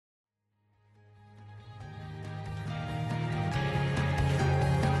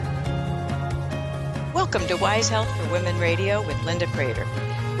Welcome to Wise Health for Women Radio with Linda Kreter.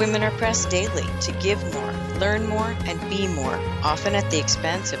 Women are pressed daily to give more, learn more, and be more, often at the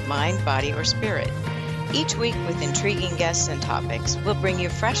expense of mind, body, or spirit. Each week, with intriguing guests and topics, we'll bring you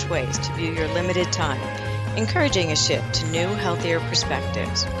fresh ways to view your limited time, encouraging a shift to new, healthier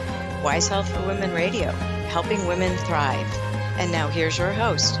perspectives. Wise Health for Women Radio, helping women thrive. And now here's your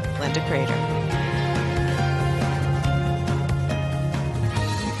host, Linda Kreter.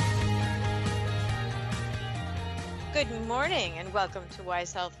 Good morning and welcome to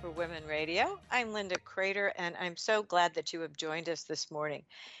Wise Health for Women Radio. I'm Linda Kreter and I'm so glad that you have joined us this morning.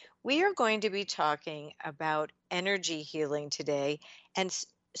 We are going to be talking about energy healing today, and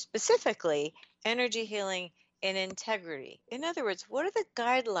specifically energy healing in integrity. In other words, what are the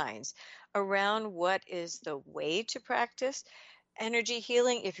guidelines around what is the way to practice energy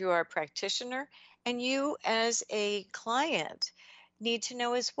healing if you are a practitioner, and you as a client need to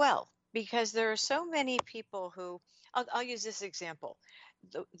know as well, because there are so many people who, I'll use this example.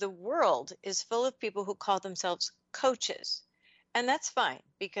 The world is full of people who call themselves coaches. And that's fine,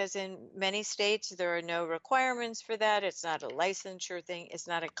 because in many states, there are no requirements for that. It's not a licensure thing. It's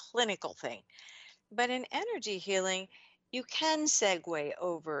not a clinical thing. But in energy healing, you can segue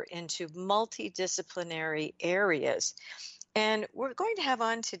over into multidisciplinary areas. And we're going to have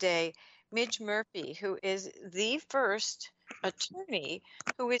on today Midge Murphy, who is the first attorney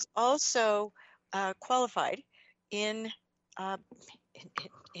who is also qualified in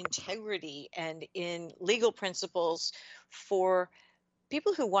integrity and in legal principles for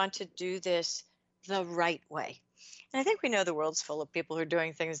people who want to do this the right way. And I think we know the world's full of people who are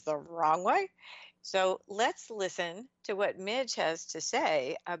doing things the wrong way. So let's listen to what Midge has to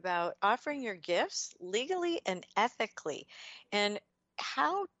say about offering your gifts legally and ethically, and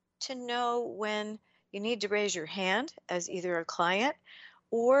how to know when you need to raise your hand as either a client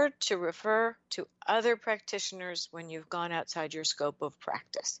or to refer to other practitioners when you've gone outside your scope of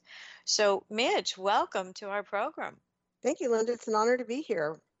practice. So, Midge, welcome to our program. Thank you, Linda. It's an honor to be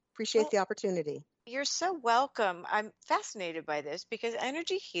here. Appreciate the opportunity. You're so welcome. I'm fascinated by this because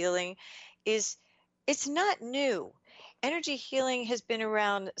energy healing it's not new. Energy healing has been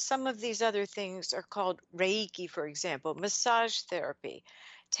around. Some of these other things are called Reiki, for example, massage therapy,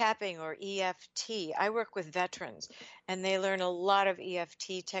 tapping, or EFT. I work with veterans and they learn a lot of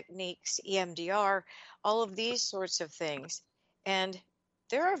EFT techniques, EMDR, all of these sorts of things. And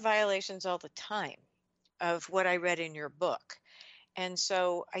there are violations all the time of what I read in your book. And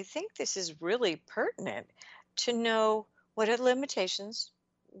so I think this is really pertinent to know what are the limitations,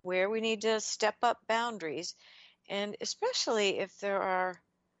 where we need to step up boundaries, and especially if there are,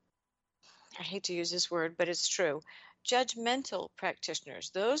 I hate to use this word, but it's true, judgmental practitioners,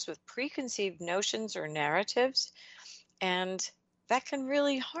 those with preconceived notions or narratives, and that can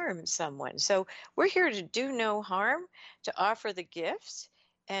really harm someone. So we're here to do no harm, to offer the gifts,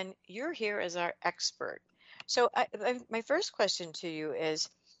 and you're here as our expert. So my first question to you is,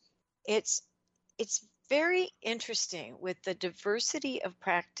 it's very interesting with the diversity of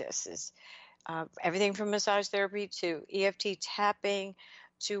practices, everything from massage therapy to EFT tapping,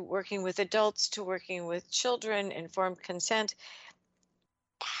 to working with adults, to working with children, informed consent.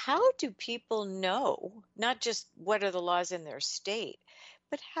 How do people know, not just what are the laws in their state,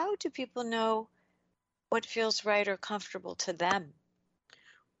 but how do people know what feels right or comfortable to them?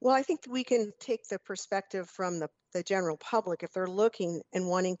 Well, I think we can take the perspective from the general public if they're looking and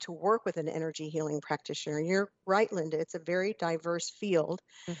wanting to work with an energy healing practitioner. You're right, Linda. It's a very diverse field.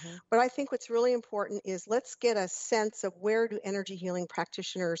 Mm-hmm. But I think what's really important is let's get a sense of where do energy healing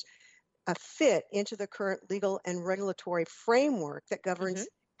practitioners fit into the current legal and regulatory framework that governs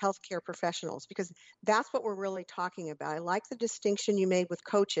healthcare professionals, because that's what we're really talking about. I like the distinction you made with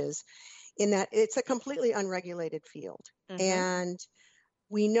coaches in that it's a completely unregulated field. And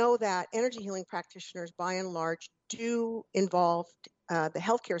we know that energy healing practitioners, by and large, do involve the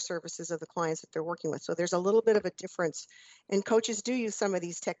healthcare services of the clients that they're working with. So there's a little bit of a difference, and coaches do use some of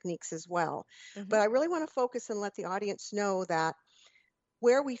these techniques as well. But I really want to focus and let the audience know that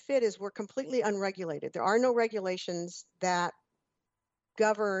where we fit is we're completely unregulated. There are no regulations that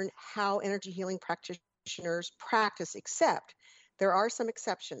govern how energy healing practitioners practice, except there are some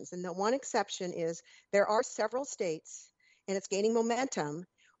exceptions. And the one exception is there are several states, and it's gaining momentum,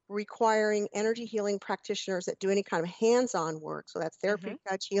 requiring energy healing practitioners that do any kind of hands-on work. So that's therapy,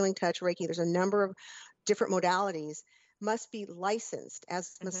 touch, healing touch, Reiki. There's a number of different modalities, must be licensed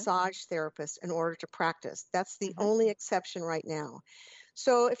as massage therapists in order to practice. That's the only exception right now.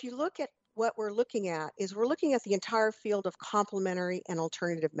 So if you look at what we're looking at is we're looking at the entire field of complementary and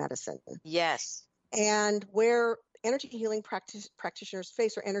alternative medicine. Yes. And where energy healing practitioners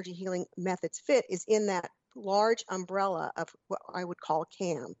face or energy healing methods fit is in that large umbrella of what I would call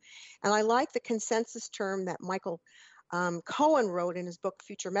CAM. And I like the consensus term that Michael Cohen wrote in his book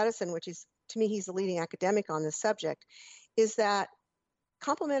Future Medicine, which is, to me, he's the leading academic on this subject, is that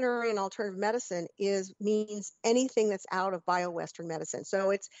complementary and alternative medicine means anything that's out of bio-Western medicine.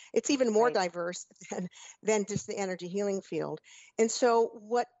 So it's even more Right. diverse than just the energy healing field. And so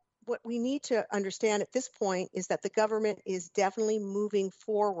what we need to understand at this point is that the government is definitely moving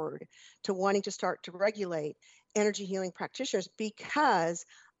forward to wanting to start to regulate energy healing practitioners because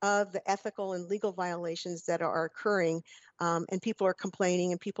of the ethical and legal violations that are occurring, and people are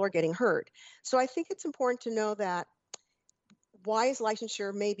complaining and people are getting hurt. So I think it's important to know that wise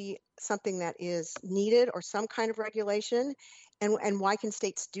licensure may be something that is needed or some kind of regulation, and why can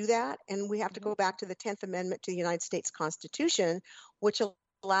states do that? And we have to go back to the 10th Amendment to the United States Constitution, which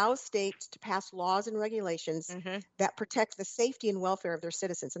allows states to pass laws and regulations that protect the safety and welfare of their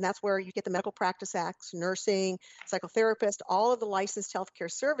citizens. And that's where you get the Medical Practice Acts, nursing, psychotherapist, all of the licensed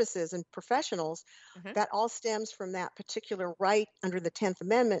healthcare services and professionals. That all stems from that particular right under the 10th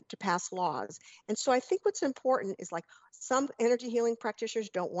Amendment to pass laws. And so I think what's important is, like, some energy healing practitioners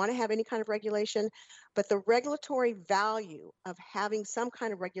don't want to have any kind of regulation, but the regulatory value of having some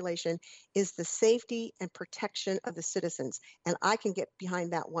kind of regulation is the safety and protection of the citizens. And I can get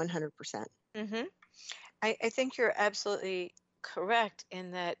behind that 100%. I think you're absolutely correct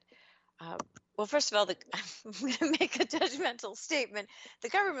in that. Well, first of all, I'm going to make a judgmental statement. The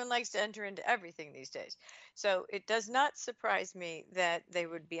government likes to enter into everything these days. So it does not surprise me that they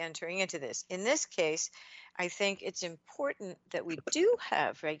would be entering into this. In this case, I think it's important that we do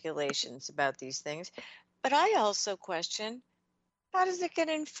have regulations about these things. But I also question, how does it get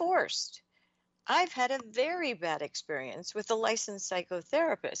enforced? I've had a very bad experience with a licensed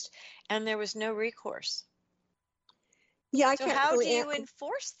psychotherapist, and there was no recourse. Yeah, I So can't how do really. you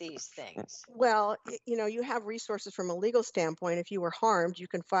enforce these things? Well, you have resources from a legal standpoint. If you were harmed, you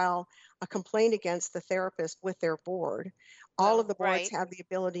can file a complaint against the therapist with their board. All of Well, the boards right. have the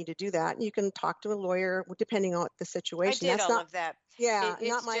ability to do that. You can talk to a lawyer depending on the I situation. did That's all not, of that. yeah, not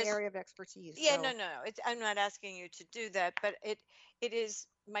It's my just, area of expertise. yeah, no, So, no, no. I'm not asking you to do that, but it is,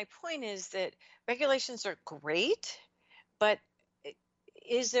 my point is that regulations are great, but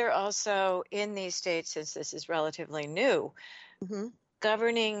is there also in these states, since this is relatively new, mhm.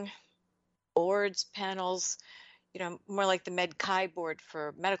 governing boards, panels, more like the MedChi board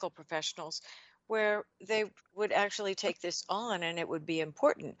for medical professionals, where they would actually take this on and it would be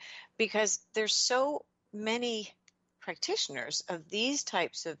important because there's so many practitioners of these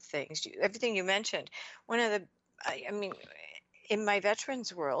types of things. Everything you mentioned, one of the, I mean, in my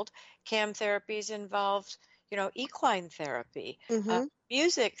veterans world, CAM therapies involved, equine therapy, Mhm.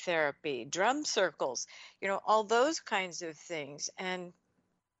 music therapy, drum circles, all those kinds of things. And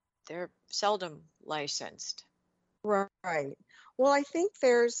they're seldom licensed. Right. Well, I think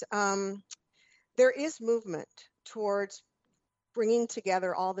there is movement towards bringing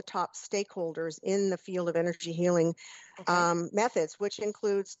together all the top stakeholders in the field of energy healing Okay. methods, which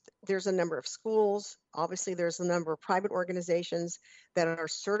includes, there's a number of schools. Obviously, there's a number of private organizations that are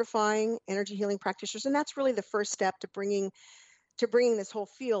certifying energy healing practitioners, and that's really the first step to bringing this whole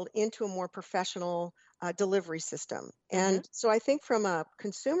field into a more professional delivery system. And so I think from a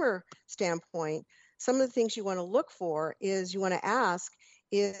consumer standpoint, some of the things you want to look for is, you want to ask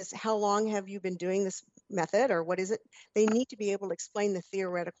is, how long have you been doing this method, or what is it? They need to be able to explain the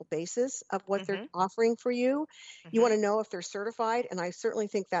theoretical basis of what they're offering for you. You want to know if they're certified, and I certainly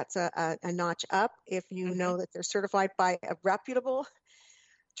think that's a notch up if you know that they're certified by a reputable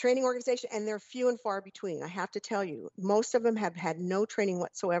training organization, and they're few and far between. I have to tell you, most of them have had no training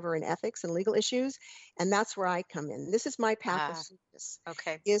whatsoever in ethics and legal issues, and that's where I come in. This is my path of service,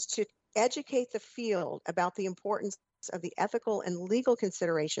 Okay. is to educate the field about the importance of the ethical and legal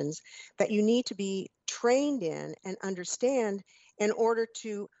considerations that you need to be trained in and understand in order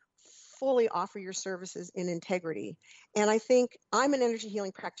to fully offer your services in integrity. And I think, I'm an energy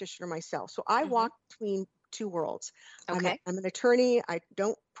healing practitioner myself, so I walk between two worlds. Okay. I'm an attorney. I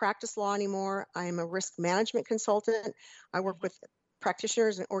don't practice law anymore. I am a risk management consultant. I work with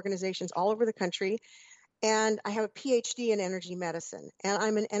practitioners and organizations all over the country. And I have a PhD in energy medicine, and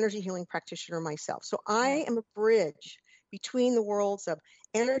I'm an energy healing practitioner myself. So I am a bridge between the worlds of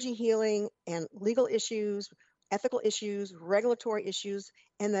energy healing and legal issues, ethical issues, regulatory issues,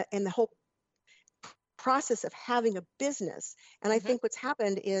 and the whole process of having a business. And I think what's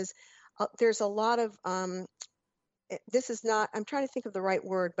happened is, there's a lot of, this is not, I'm trying to think of the right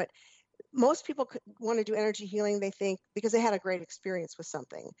word, but most people want to do energy healing, they think, because they had a great experience with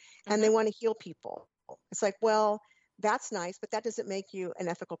something and they Mm-hmm. want to heal people. It's like, well, that's nice, but that doesn't make you an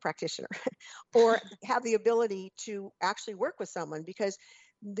ethical practitioner or have the ability to actually work with someone, because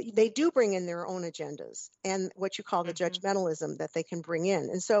they do bring in their own agendas and what you call the Mm-hmm. judgmentalism that they can bring in.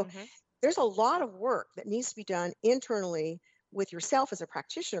 And so Mm-hmm. there's a lot of work that needs to be done internally with yourself as a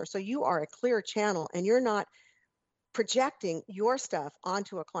practitioner, so you are a clear channel and you're not projecting your stuff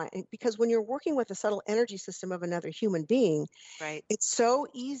onto a client. Because when you're working with the subtle energy system of another human being, Right. it's so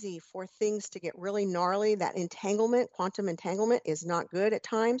easy for things to get really gnarly. That entanglement, quantum entanglement, is not good at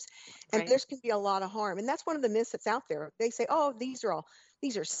times, and Right. there's can be a lot of harm. And that's one of the myths that's out there. They say, oh, these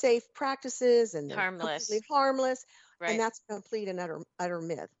are safe practices and they're completely Harmless. harmless, and Right. that's a complete and utter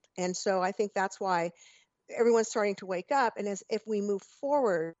myth. And so I think that's why everyone's starting to wake up. And as if we move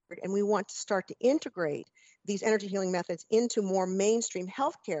forward and we want to start to integrate these energy healing methods into more mainstream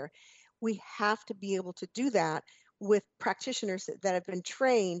healthcare, we have to be able to do that with practitioners that have been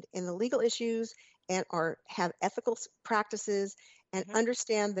trained in the legal issues and are have ethical practices and Mm-hmm.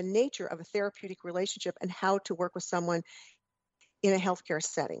 understand the nature of a therapeutic relationship and how to work with someone in a healthcare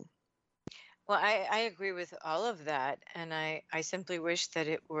setting. Well, I agree with all of that. And I simply wish that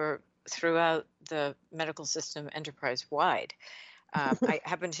it were throughout the medical system enterprise wide. I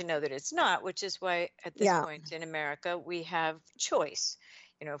happen to know that it's not, which is why at this Yeah. point in America, we have choice.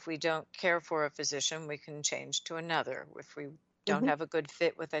 If we don't care for a physician, we can change to another. If we don't Hmm. have a good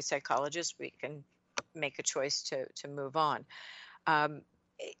fit with a psychologist, we can make a choice to move on. Um,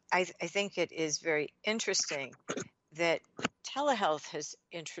 I think it is very interesting that telehealth has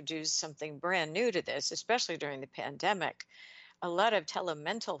introduced something brand new to this, especially during the pandemic. A lot of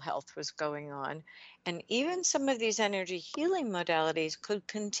telemental health was going on, and even some of these energy healing modalities could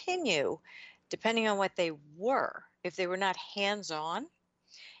continue depending on what they were. If they were not hands on,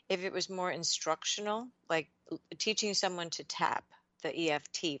 if it was more instructional, like teaching someone to tap the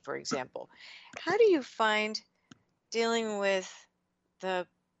EFT, for example. How do you find dealing with the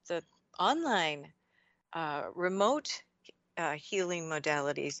the online remote healing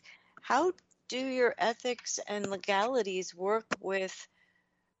modalities? How do your ethics and legalities work with,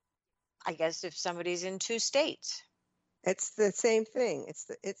 I guess, if somebody's in two states? It's the same thing.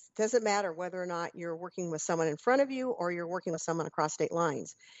 It doesn't matter whether or not you're working with someone in front of you or you're working with someone across state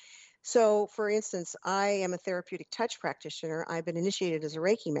lines. So, for instance, I am a therapeutic touch practitioner. I've been initiated as a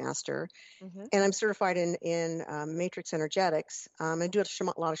Reiki master, Hmm. and I'm certified in matrix energetics. I do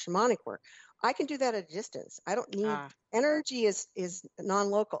a lot of shamanic work. I can do that at a distance. I don't need Ah, energy is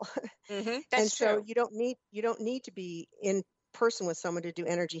non-local, and that's so true. you don't need to be in person with someone to do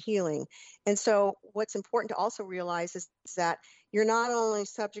energy healing. And so what's important to also realize is that you're not only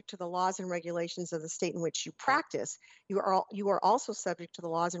subject to the laws and regulations of the state in which you practice, you are also subject to the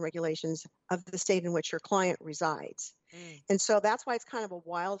laws and regulations of the state in which your client resides. Mm. And so that's why it's kind of a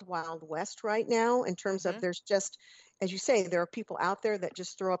wild west right now, in terms of Hmm. there's just, as you say, there are people out there that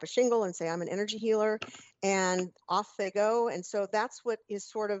just throw up a shingle and say, I'm an energy healer, and off they go. And so that's what is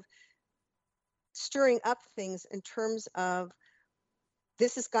sort of stirring up things in terms of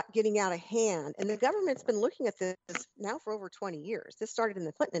this has got getting out of hand. And the government's been looking at this now for over 20 years. This started in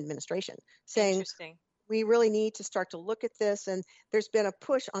the Clinton administration, saying Interesting. we really need to start to look at this. And there's been a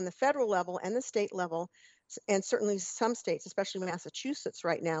push on the federal level and the state level. And certainly some states, especially Massachusetts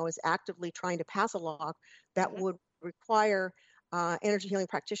right now, is actively trying to pass a law that Hmm. would require energy healing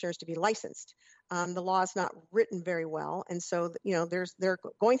practitioners to be licensed. The law is not written very well, and so they're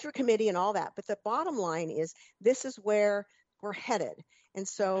going through committee and all that. But the bottom line is this is where we're headed. And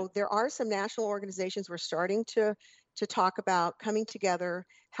Hmm. so there are some national organizations we're starting to talk about coming together.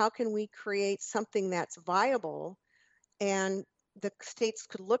 How can we create something that's viable, and the states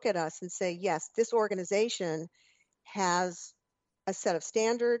could look at us and say, yes, this organization has a set of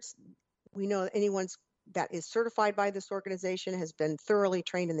standards. We know that anyone that is certified by this organization has been thoroughly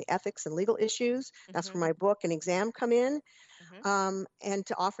trained in the ethics and legal issues. That's where Hmm. my book and exam come in. Hmm. And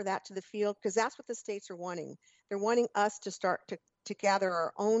to offer that to the field, because that's what the states are wanting. They're wanting us to start to gather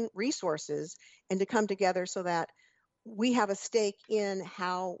our own resources and to come together so that we have a stake in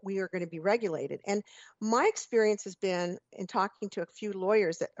how we are going to be regulated. And my experience has been in talking to a few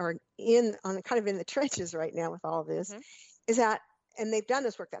lawyers that are in on kind of in the trenches right now with all of this, Hmm. is that, and they've done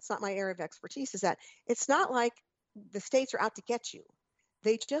this work, that's not my area of expertise, is that it's not like the states are out to get you.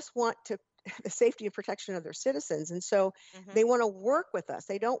 They just want to the safety and protection of their citizens. And so Hmm. they want to work with us.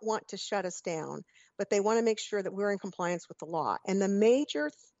 They don't want to shut us down, but they want to make sure that we're in compliance with the law. And the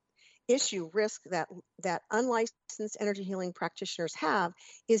major issue risk that unlicensed energy healing practitioners have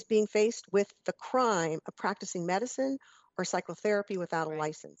is being faced with the crime of practicing medicine or psychotherapy without a Right.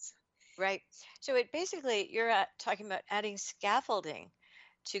 license. Right. So it basically, talking about adding scaffolding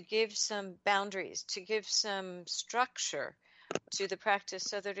to give some boundaries, to give some structure to the practice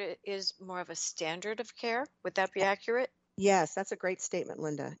so that it is more of a standard of care. Would that be accurate? Yes, that's a great statement,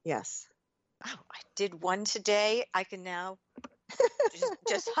 Linda. Yes. Oh, I did one today. I can now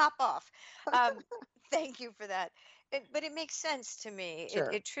just hop off. Um, Thank you for that. But it makes sense to me.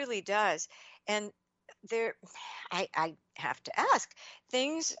 Sure. It truly does. And there, I have to ask,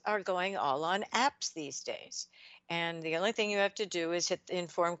 things are going all on apps these days. And the only thing you have to do is hit the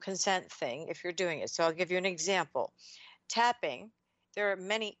informed consent thing if you're doing it. So I'll give you an example. Tapping, there are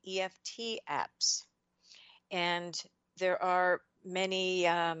many EFT apps, and there are many,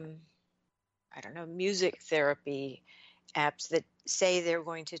 I don't know, music therapy apps that say they're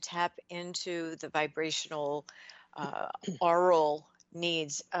going to tap into the vibrational uh, aural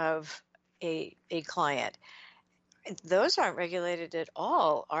needs of a client. Those aren't regulated at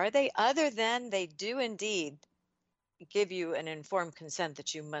all, are they? Other than they do indeed give you an informed consent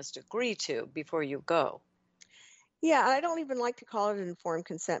that you must agree to before you go. Yeah, I don't even like to call it an informed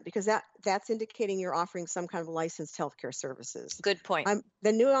consent because that's indicating you're offering some kind of licensed healthcare services. Good point.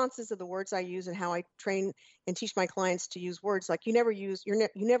 The nuances of the words I use and how I train and teach my clients to use words, like you never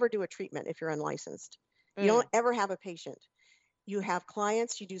do a treatment if you're unlicensed. You don't Mm, ever have a patient. You have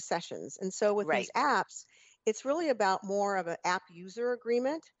clients, you do sessions. And so with these right. apps, it's really about more of an app user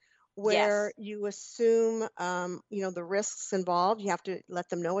agreement where Yes. you assume, the risks involved. You have to let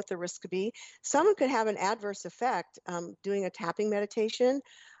them know what the risks could be. Someone could have an adverse effect doing a tapping meditation.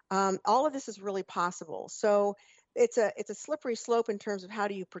 All of this is really possible. So it's a slippery slope in terms of how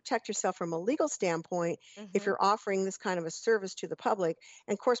do you protect yourself from a legal standpoint if Hmm. you're offering this kind of a service to the public.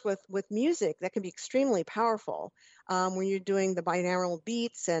 And of course, with music, that can be extremely powerful when you're doing the binaural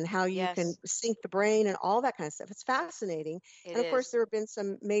beats and how you can Yes, sync the brain and all that kind of stuff. It's fascinating. it And of course, is. there have been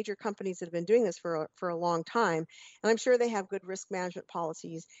some major companies that have been doing this for a long time. And I'm sure they have good risk management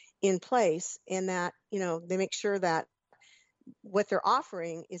policies in place and that, they make sure that what they're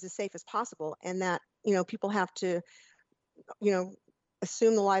offering is as safe as possible and that, people have to, you know,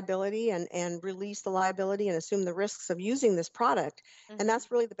 assume the liability and release the liability and assume the risks of using this product. And Hmm. that's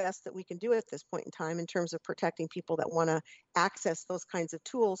really the best that we can do at this point in time in terms of protecting people that want to access those kinds of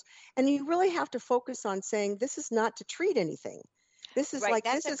tools. And you really have to focus on saying this is not to treat anything. This is Right. like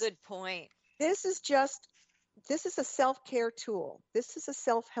That's a good point. this is just this is a self-care tool. This is a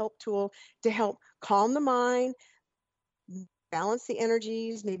self-help tool to help calm the mind, balance the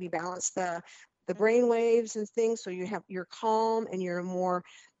energies, maybe balance the Hmm. brain waves and things so you're calm and you're in a more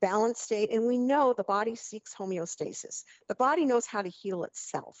balanced state. And we know the body seeks homeostasis. The body knows how to heal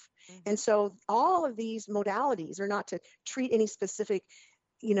itself. And Hmm. so all of these modalities are not to treat any specific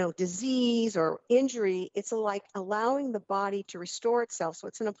disease or injury. It's like allowing the body to restore itself so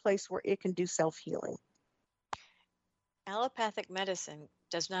it's in a place where it can do self-healing. Allopathic medicine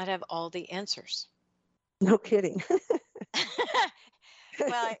does not have all the answers. No kidding.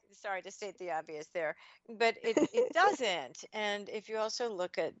 Well, sorry to state the obvious there, but it doesn't. And if you also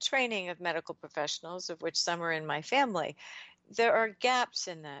look at training of medical professionals, of which some are in my family, there are gaps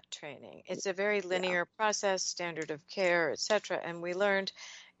in that training. It's a very Yeah. linear process, standard of care, etc. And we learned,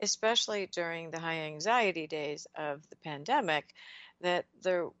 especially during the high anxiety days of the pandemic, that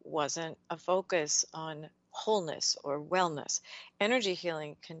there wasn't a focus on wholeness or wellness. Energy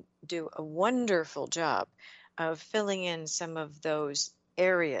healing can do a wonderful job of filling in some of those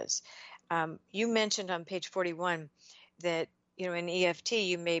areas. You mentioned on page 41 that, in EFT,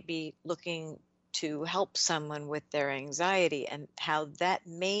 you may be looking to help someone with their anxiety and how that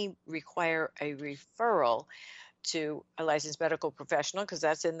may require a referral to a licensed medical professional because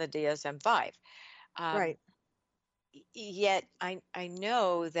that's in the DSM-5. Um, Right. Yet I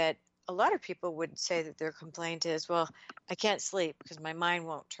know that a lot of people would say that their complaint is, well, I can't sleep because my mind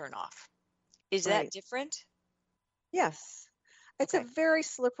won't turn off. Is that Right. different? Yes. It's a Okay. very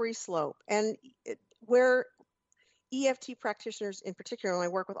slippery slope. And where EFT practitioners in particular, and I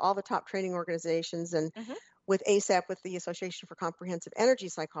work with all the top training organizations and Hmm. with ASAP, with the Association for Comprehensive Energy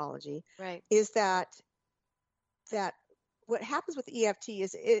Psychology, Right. is that what happens with EFT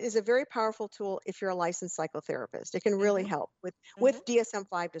is it is a very powerful tool if you're a licensed psychotherapist. It can really Hmm. help with Hmm.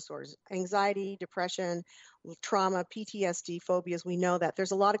 DSM-5 disorders, anxiety, depression, trauma, PTSD, phobias. We know that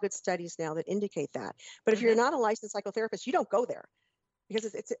there's a lot of good studies now that indicate that. But if you're Hmm. not a licensed psychotherapist, you don't go there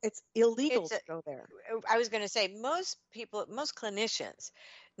because it's illegal It's to go there. I was going to say most people, most clinicians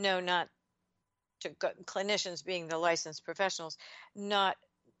know not to go, clinicians being the licensed professionals, not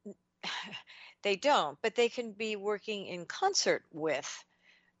they don't, but they can be working in concert with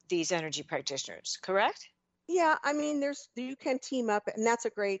these energy practitioners, correct? Yeah, I mean, you can team up, and that's a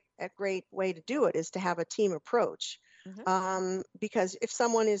great way to do it is to have a team approach. Hmm. Because if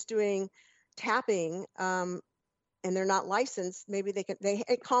someone is doing tapping, and they're not licensed, maybe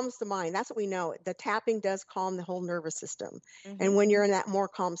it calms the mind. That's what we know. The tapping does calm the whole nervous system. Hmm. And when you're in that more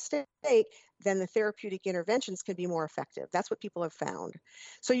calm state, then the therapeutic interventions can be more effective. That's what people have found.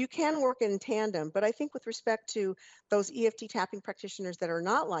 So you can work in tandem. But I think with respect to those EFT tapping practitioners that are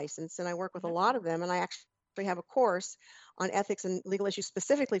not licensed, and I work with a Hmm. lot of them, and I actually have a course on ethics and legal issues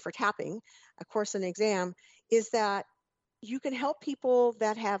specifically for tapping, a course and exam, is that you can help people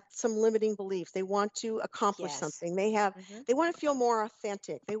that have some limiting beliefs. They want to accomplish Yes. something. Hmm. They want to feel more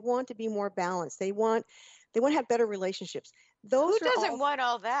authentic. They want to be more balanced. They want to have better relationships. Who Those are doesn't all, want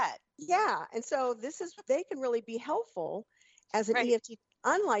all that? yeah. And so they can really be helpful as an Right. EFT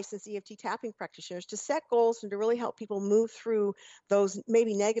unlicensed EFT tapping practitioners to set goals and to really help people move through those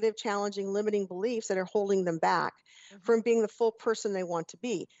maybe negative, challenging, limiting beliefs that are holding them back Hmm. from being the full person they want to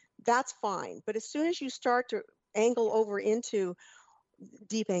be. That's fine. But as soon as you start to angle over into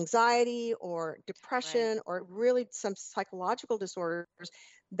deep anxiety or Right. depression or really some psychological disorders,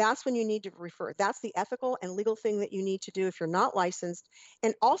 that's when you need to refer. That's the ethical and legal thing that you need to do if you're not licensed,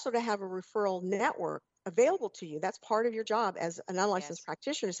 and also to have a referral network available to you. That's part of your job as an unlicensed Yes.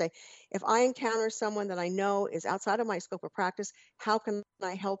 practitioner to say, if I encounter someone that I know is outside of my scope of practice, how can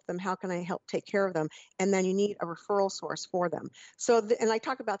I help them? How can I help take care of them? And then you need a referral source for them. And I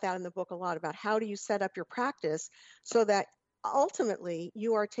talk about that in the book a lot about how do you set up your practice so that ultimately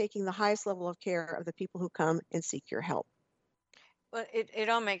you are taking the highest level of care of the people who come and seek your help. Well, it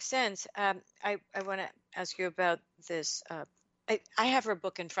all makes sense. I want to ask you about this. I have her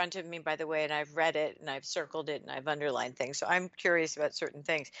book in front of me, by the way, and I've read it and I've circled it and I've underlined things. So I'm curious about certain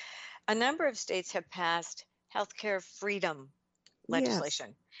things. A number of states have passed healthcare freedom Yes.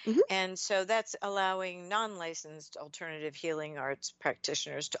 legislation. Hmm. And so that's allowing non licensed alternative healing arts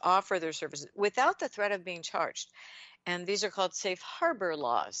practitioners to offer their services without the threat of being charged. And these are called safe harbor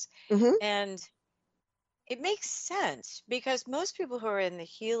laws. Hmm. And it makes sense because most people who are in the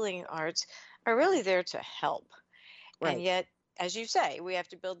healing arts are really there to help. And Right. yet, as you say, we have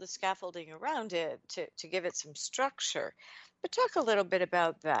to build the scaffolding around it to give it some structure. But talk a little bit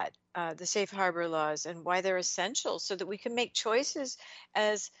about that, the safe harbor laws and why they're essential so that we can make choices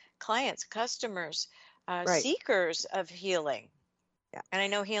as clients, customers, Right. seekers of healing. Yeah. And I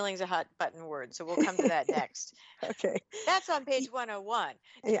know healing's a hot button word, so we'll come to that next. Okay. That's on Y- page 101.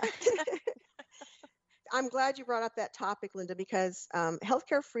 Yeah. I'm glad you brought up that topic, Linda, because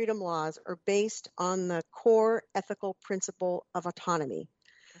healthcare freedom laws are based on the core ethical principle of autonomy,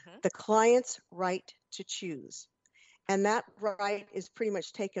 Hmm. the client's right to choose. And that right is pretty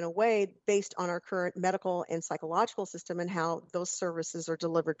much taken away based on our current medical and psychological system and how those services are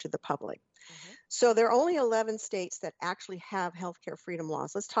delivered to the public. Hmm. So there are only 11 states that actually have healthcare freedom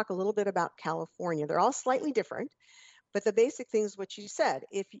laws. Let's talk a little bit about California. They're all slightly different, but the basic thing is what you said.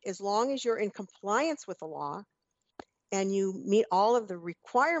 If as long as you're in compliance with the law and you meet all of the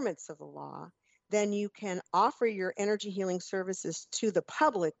requirements of the law, then you can offer your energy healing services to the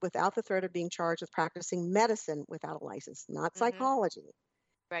public without the threat of being charged with practicing medicine without a license, not Hmm. psychology.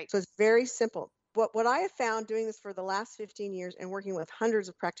 Right. So it's very simple. What I have found doing this for the last 15 years and working with hundreds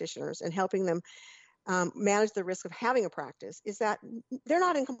of practitioners and helping them manage the risk of having a practice is that they're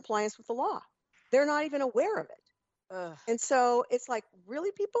not in compliance with the law. They're not even aware of it. Ugh. And so it's like,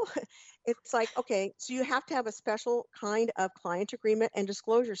 really, people? It's like, okay, so you have to have a special kind of client agreement and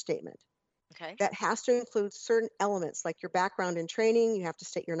disclosure statement Okay. that has to include certain elements like your background and training. You have to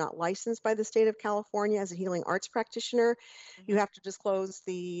state you're not licensed by the state of California as a healing arts practitioner. You Hmm. have to disclose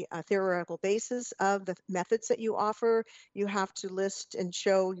the theoretical basis of the methods that you offer. You have to list and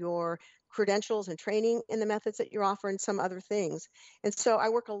show your credentials and training in the methods that you offer and some other things. And so I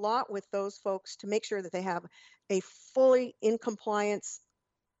work a lot with those folks to make sure that they have a fully in compliance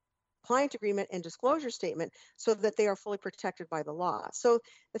client agreement and disclosure statement so Hmm. that they are fully protected by the law. So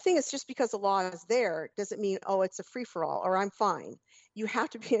the thing is, just because the law is there doesn't mean, oh, it's a free for all or I'm fine. You have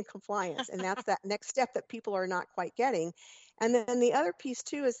to be in compliance. And that's that next step that people are not quite getting. And then the other piece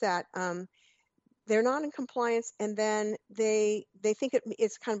too is that they're not in compliance, and then they think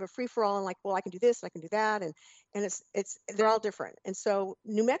it's kind of a free for all and like, well, I can do this, I can do that, and it's they're all different. And so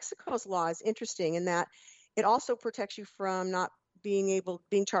New Mexico's law is interesting in that it also protects you from not being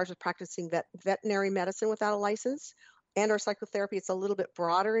charged with practicing veterinary medicine without a license and or psychotherapy. It's a little bit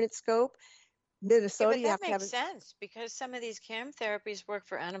broader in its scope. Yeah, Minnesota, but you that have to have makes sense because some of these chem therapies work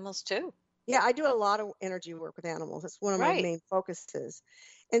for animals too. yeah, I do a lot of energy work with animals. It's one of my Right. main focuses.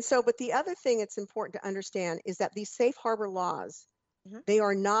 And so, but the other thing it's important to understand is that these safe harbor laws, Hmm. they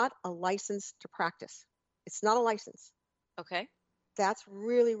are not a license to practice. It's not a license. Okay. That's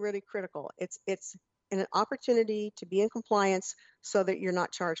really, really critical. It's an opportunity to be in compliance so that you're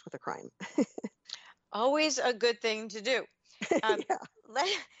not charged with a crime. Always a good thing to do. Um, Yeah. let,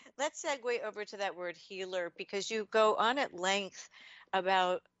 let's segue over to that word healer, because you go on at length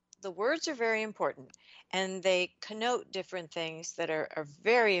about the words are very important, and they connote different things that are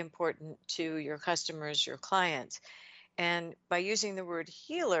very important to your customers, your clients. And by using the word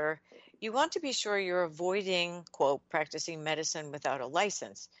healer, you want to be sure you're avoiding, quote, practicing medicine without a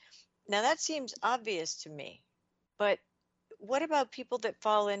license. Now, that seems obvious to me, but what about people that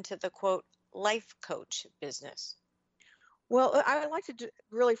fall into the, quote, life coach business? Well, I would like to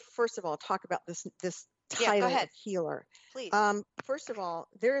really, first of all, talk about this Yeah, go title ahead, of healer. please. First of all,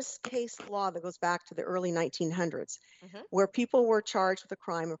 there is case law that goes back to the early 1900s Hmm. where people were charged with the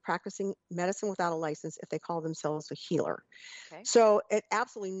crime of practicing medicine without a license if they call themselves a healer. Okay, So, it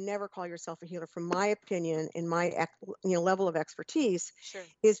absolutely never call yourself a healer. From my opinion, in my level of expertise, sure.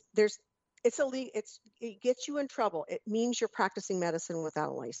 is there's it gets you in trouble. It means you're practicing medicine without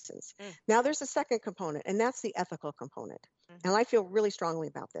a license. Mm, Now, there's a second component, and that's the ethical component. And hmm. I feel really strongly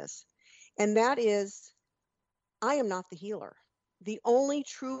about this. And that is, I am not the healer. The only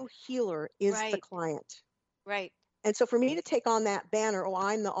true healer is the Right, client. right. And so for me to take on that banner, oh,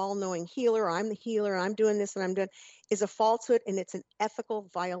 I'm the all knowing healer, I'm the healer, I'm doing this and I'm doing, is a falsehood, and it's an ethical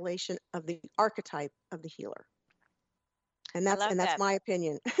violation of the archetype of the healer. And I that's love and that's that. my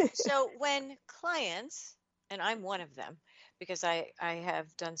opinion. So when clients, and I'm one of them, because I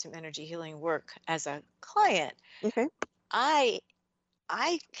have done some energy healing work as a client, Okay. I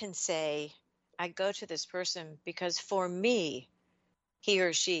I can say I go to this person because for me, he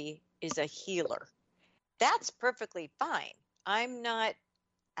or she is a healer. That's perfectly fine. I'm not,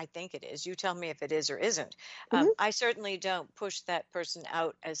 I think it is. You tell me if it is or isn't. Hmm. I certainly don't push that person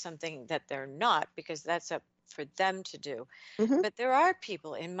out as something that they're not, because that's up for them to do. Hmm. But there are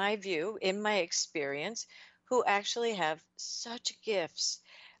people, in my view, in my experience, who actually have such gifts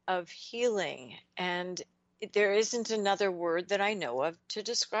of healing. And there isn't another word that I know of to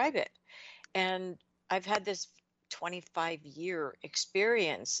describe it. And I've had this 25-year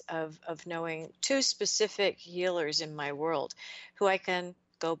experience of knowing two specific healers in my world who I can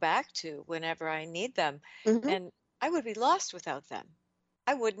go back to whenever I need them. Hmm. And I would be lost without them.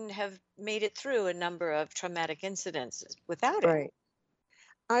 I wouldn't have made it through a number of traumatic incidents without it. Right.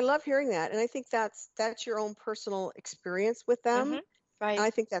 I love hearing that. And I think that's your own personal experience with them. Hmm. Right. I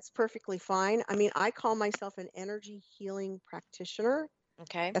think that's perfectly fine. I mean, I call myself an energy healing practitioner.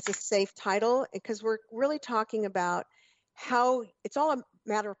 Okay. That's a safe title because we're really talking about how it's all a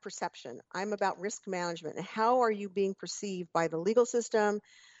matter of perception. I'm about risk management and how are you being perceived by the legal system,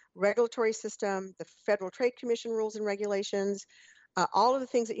 regulatory system, the Federal Trade Commission rules and regulations, all of the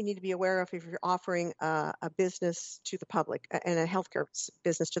things that you need to be aware of if you're offering a business to the public and a healthcare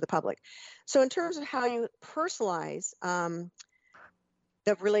business to the public. So, in terms of how you personalize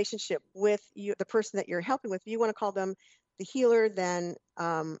the relationship with you, the person that you're helping with, if you want to call them the healer, then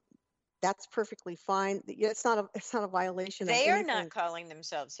that's perfectly fine. It's not a violation of They are not anything. calling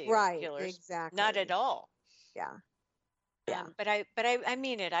themselves Right, healers, not at exactly. all. Yeah, yeah, But I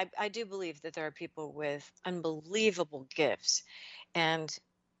mean it. I do believe that there are people with unbelievable gifts, and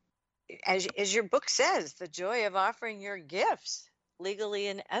as your book says, the joy of offering your gifts legally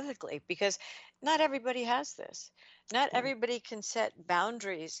and ethically, because not everybody has this. Not yeah. everybody can set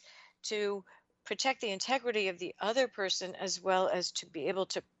boundaries to protect the integrity of the other person, as well as to be able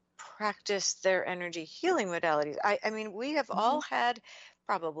to practice their energy healing modalities. I mean, we have Hmm. all had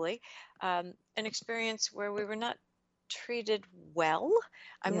probably an experience where we were not treated well.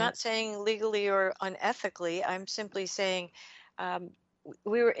 I'm Yeah. not saying legally or unethically. I'm simply saying um,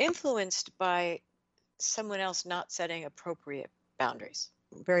 we were influenced by someone else not setting appropriate boundaries.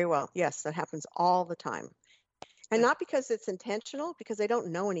 Very well. Yes, that happens all the time. And Mm, not because it's intentional, because they don't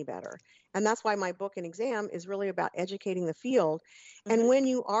know any better. And that's why my book and exam is really about educating the field. And mhm. when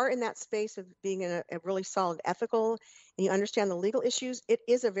you are in that space of being in a really solid ethical and you understand the legal issues, it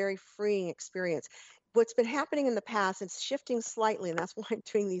is a very freeing experience. What's been happening in the past, it's shifting slightly, and that's why I'm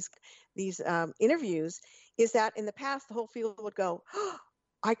doing these interviews, is that in the past the whole field would go, oh,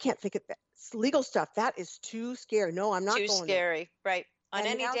 I can't think of that. It's legal stuff. That is too scary. No, I'm not Too going there. scary, right? On And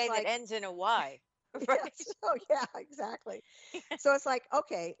any now it's day that like, ends in a Y, right? yes, oh yeah, exactly. So it's like,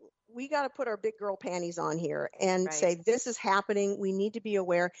 okay, we got to put our big girl panties on here and Right. say, this is happening. We need to be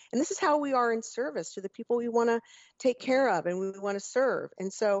aware. And this is how we are in service to the people we want to take Hmm. care of and we want to serve.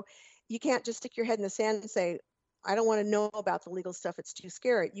 And so you can't just stick your head in the sand and say, I don't want to know about the legal stuff. It's too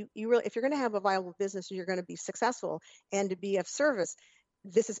scary. You really, if you're going to have a viable business and you're going to be successful and to be of service,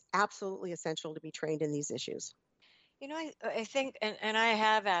 this is absolutely essential to be trained in these issues. I think, and I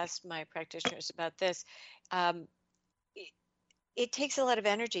have asked my practitioners about this. Um, it, it takes a lot of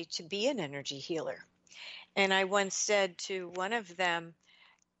energy to be an energy healer. And I once said to one of them,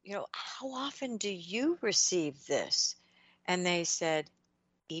 how often do you receive this? And they said,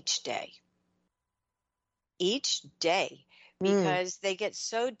 each day, each day, Mm. because they get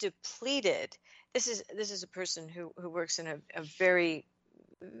so depleted. This is a person who works in a very,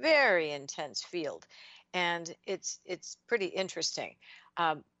 very intense field, and it's pretty interesting.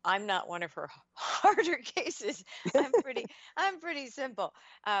 I'm not one of her harder cases. I'm pretty simple.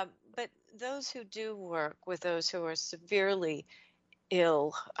 But those who do work with those who are severely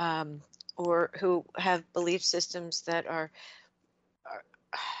ill, or who have belief systems that are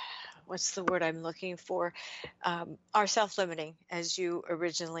what's the word I'm looking for? Are self-limiting, as you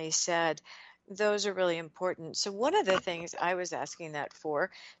originally said. Those are really important. So one of the things I was asking that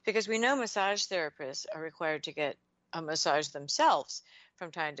for, because we know massage therapists are required to get a massage themselves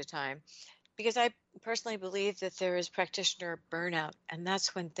from time to time, because I personally believe that there is practitioner burnout, and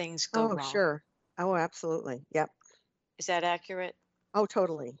that's when things go Oh, wrong. sure. Oh, absolutely. Yep. Is that accurate? Oh,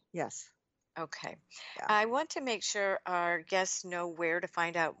 totally. Yes. Okay. Yeah. I want to make sure our guests know where to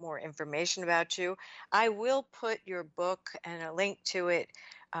find out more information about you. I will put your book and a link to it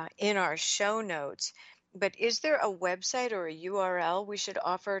in our show notes. But is there a website or a URL we should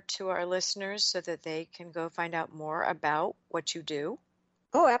offer to our listeners so that they can go find out more about what you do?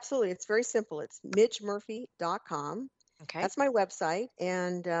 Oh, absolutely. It's very simple. It's midgemurphy.com. Okay. That's my website.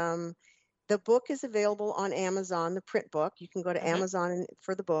 And the book is available on Amazon, the print book. You can go to Hmm. Amazon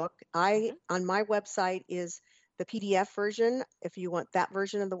for the book. Hmm. On my website is the PDF version. If you want that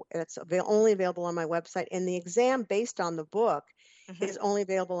version it's only available on my website. And the exam based on the book Hmm. is only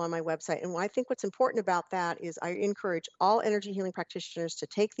available on my website. And I think what's important about that is I encourage all energy healing practitioners to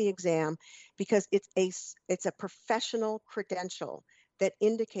take the exam, because it's a professional credential that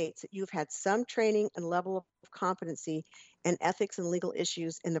indicates that you've had some training and level of competency and ethics and legal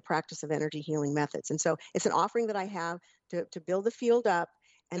issues in the practice of energy healing methods. And so it's an offering that I have to build the field up,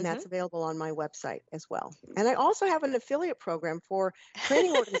 and Hmm. that's available on my website as well. And I also have an affiliate program for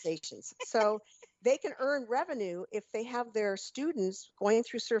training organizations. So they can earn revenue if they have their students going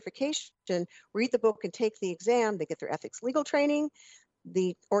through certification, read the book and take the exam. They get their ethics legal training.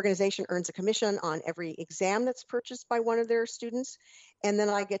 The organization earns a commission on every exam that's purchased by one of their students. And then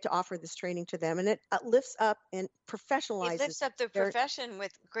I get to offer this training to them. And it lifts up and It professionalizes lifts up the their, profession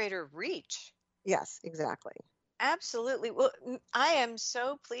with greater reach. yes, exactly. Absolutely. Well, I am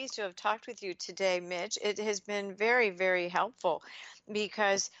so pleased to have talked with you today, Mitch. It has been very, very helpful,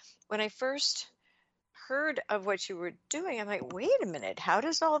 because when I first heard of what you were doing, I'm like, wait a minute, how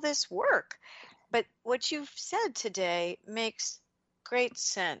does all this work? But what you've said today makes great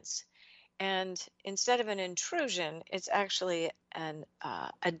sense. And instead of an intrusion, it's actually an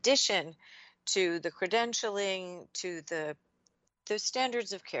addition to the credentialing, to the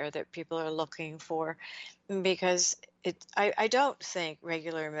standards of care that people are looking for, because I don't think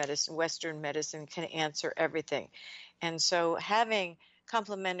regular medicine, Western medicine, can answer everything. And so having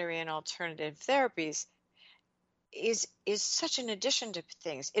complementary and alternative therapies is such an addition to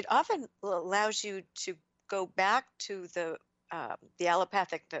things. It often allows you to go back to the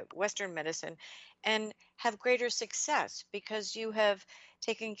allopathic, the Western medicine, and have greater success because you have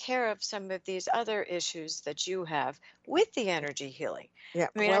taken care of some of these other issues that you have with the energy healing. Yeah,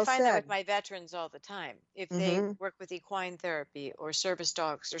 I mean, I well find that with said. my veterans all the time. If they Hmm. work with equine therapy or service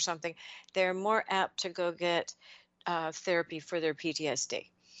dogs or something, they're more apt to go get therapy for their PTSD.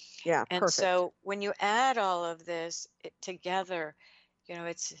 Yeah, And perfect. so when you add all of this together,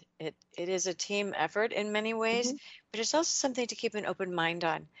 it is a team effort in many ways, Hmm. but it's also something to keep an open mind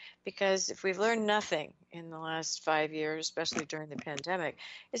on, because if we've learned nothing in the last 5 years, especially during the pandemic,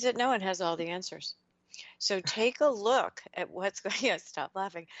 is that no one has all the answers. So take a look at what's going. Yeah, stop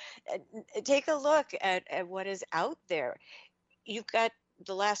laughing. Take a look at what is out there. You've got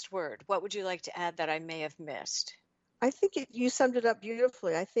the last word. What would you like to add that I may have missed? I think you summed it up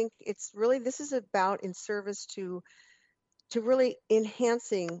beautifully. I think it's really, this is about in service to really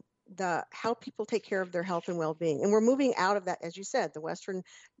enhancing the how people take care of their health and well-being. And we're moving out of that, as you said, the Western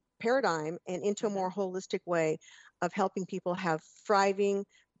paradigm, and into a Hmm. more holistic way of helping people have thriving,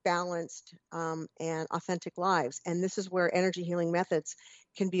 balanced, and authentic lives. And this is where energy healing methods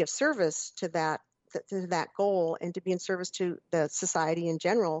can be of service to that goal, and to be in service to the society in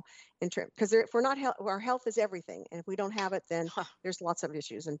general, because if we're not our health is everything, and if we don't have it, then there's lots of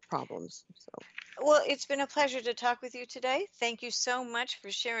issues and problems. So, Well, it's been a pleasure to talk with you today. Thank you so much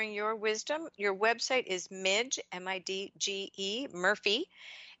for sharing your wisdom. Your website is Midge, Midge, Murphy,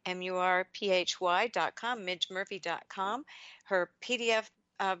 MURPHY.com, MidgeMurphy.com. Her PDF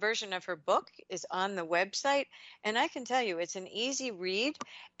version of her book is on the website. And I can tell you, it's an easy read,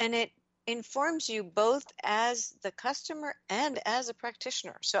 and it informs you both as the customer and as a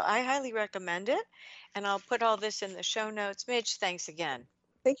practitioner. So I highly recommend it. And I'll put all this in the show notes. Midge, thanks again.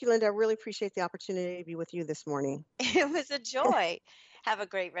 thank you, Linda. I really appreciate the opportunity to be with you this morning. It was a joy. Have a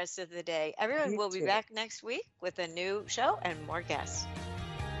great rest of the day. Everyone You will be too. back next week with a new show and more guests.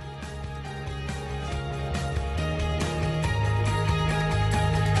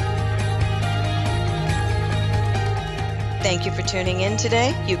 Thank you for tuning in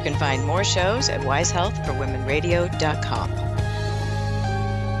today. You can find more shows at wisehealthforwomenradio.com.